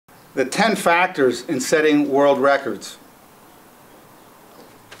the 10 factors in setting world records.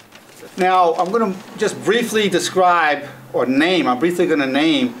 Now, I'm going to just briefly describe, or name, I'm briefly going to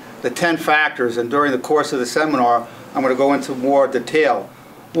name the 10 factors, and during the course of the seminar, I'm going to go into more detail.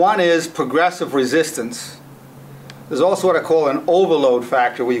 One is progressive resistance. There's also what I call an overload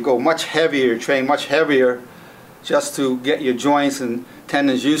factor, where you go much heavier, train much heavier, just to get your joints and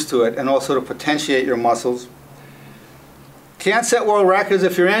tendons used to it, and also to potentiate your muscles. Can't set world records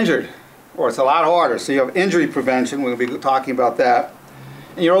if you're injured, or it's a lot harder. So you have injury prevention, we'll be talking about that.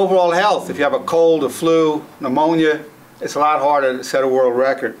 And your overall health, if you have a cold, a flu, pneumonia, it's a lot harder to set a world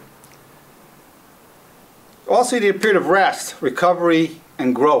record. Also, you need a period of rest, recovery,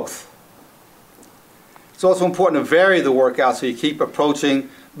 and growth. It's also important to vary the workout so you keep approaching,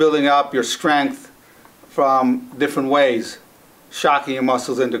 building up your strength from different ways, shocking your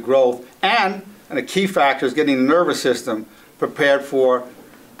muscles into growth. And a key factor is getting the nervous system prepared for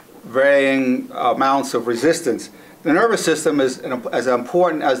varying amounts of resistance. The nervous system is as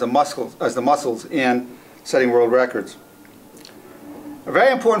important as the muscles in setting world records. A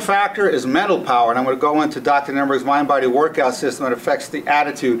very important factor is mental power, and I'm going to go into Dr. Nerenberg's mind-body workout system that affects the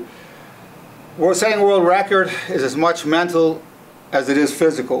attitude. Setting a world record is as much mental as it is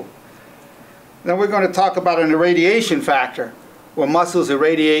physical. Then we're going to talk about an irradiation factor, where muscles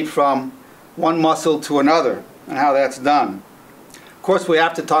irradiate from one muscle to another, and how that's done. Of course, we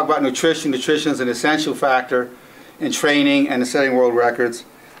have to talk about nutrition. Nutrition is an essential factor in training and in setting world records.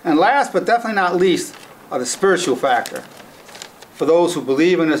 And last, but definitely not least, are the spiritual factor. For those who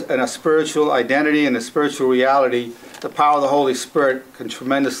believe in a spiritual identity and a spiritual reality, the power of the Holy Spirit can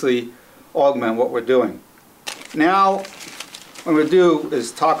tremendously augment what we're doing. Now, what we're going to do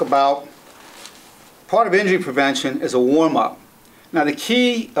is talk about part of injury prevention is a warm-up. Now, the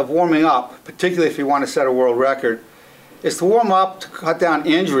key of warming up, particularly if you want to set a world record, is to warm up to cut down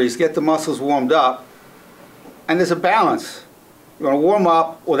injuries, get the muscles warmed up, and there's a balance. You want to warm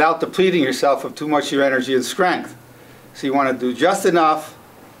up without depleting yourself of too much of your energy and strength. So you want to do just enough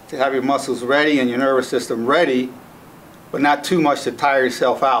to have your muscles ready and your nervous system ready, but not too much to tire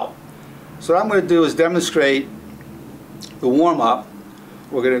yourself out. So what I'm going to do is demonstrate the warm-up.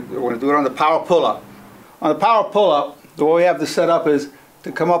 We're going to do it on the power pull-up. On the power pull-up, the way we have this set up is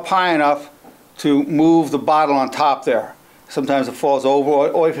to come up high enough to move the bottle on top there. Sometimes it falls over,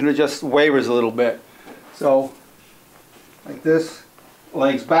 or even it just wavers a little bit. So, like this,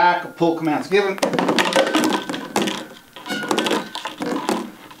 legs back, pull command's given.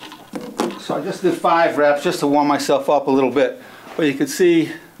 So I just did 5 reps just to warm myself up a little bit. But you can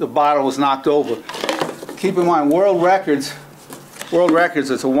see the bottle was knocked over. Keep in mind, world records,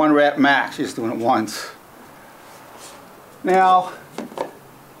 it's a 1 rep max. You're just doing it once. Now,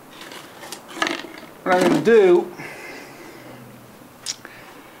 what I'm going to do,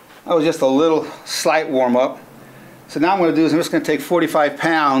 that was just a little slight warm-up. So now what I'm going to do is I'm just going to take 45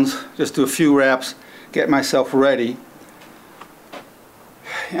 pounds, just do a few reps, get myself ready.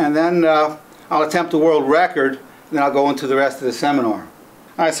 And then I'll attempt a world record, and then I'll go into the rest of the seminar.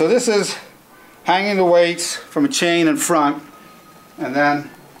 All right, so this is hanging the weights from a chain in front, and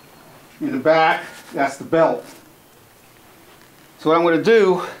then in the back, that's the belt. So what I'm going to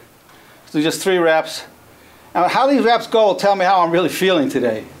do is do just 3 reps. Now, how these reps go will tell me how I'm really feeling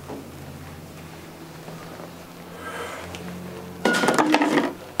today.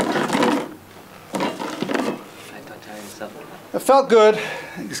 It felt good.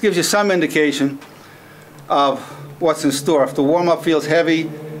 This gives you some indication of what's in store. If the warm-up feels heavy,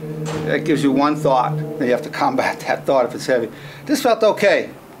 that gives you one thought. Then you have to combat that thought if it's heavy. This felt okay.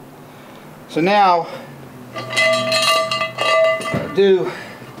 So now, what I do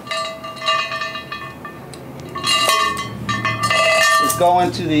is go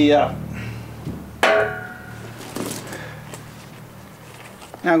into the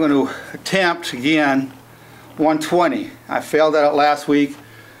now I'm going to attempt again 120. I failed at it last week.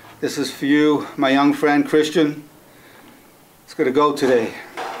 This is for you, my young friend Christian. It's going to go today.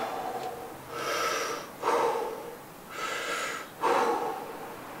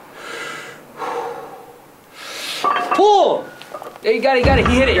 Pull! Yeah, you got it,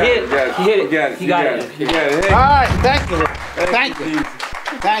 He hit it, He got it. All right, thank you. Thank you.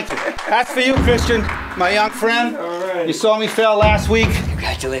 Thank you. That's for you, Christian, my young friend. All right. You saw me fail last week.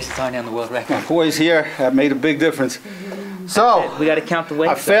 Congratulations on you on the world record. My boys here have made a big difference. So, we got to count the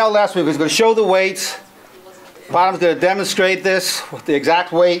weights. I failed last week. I was going to show the weights. Bottom's going to demonstrate this with the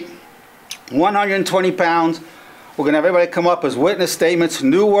exact weight. 120 pounds. We're going to have everybody come up as witness statements.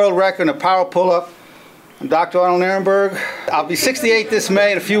 New world record in a power pull-up. I'm Dr. Arnold Nerenberg. I'll be 68 this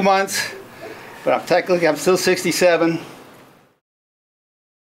May in a few months, but I'm still 67.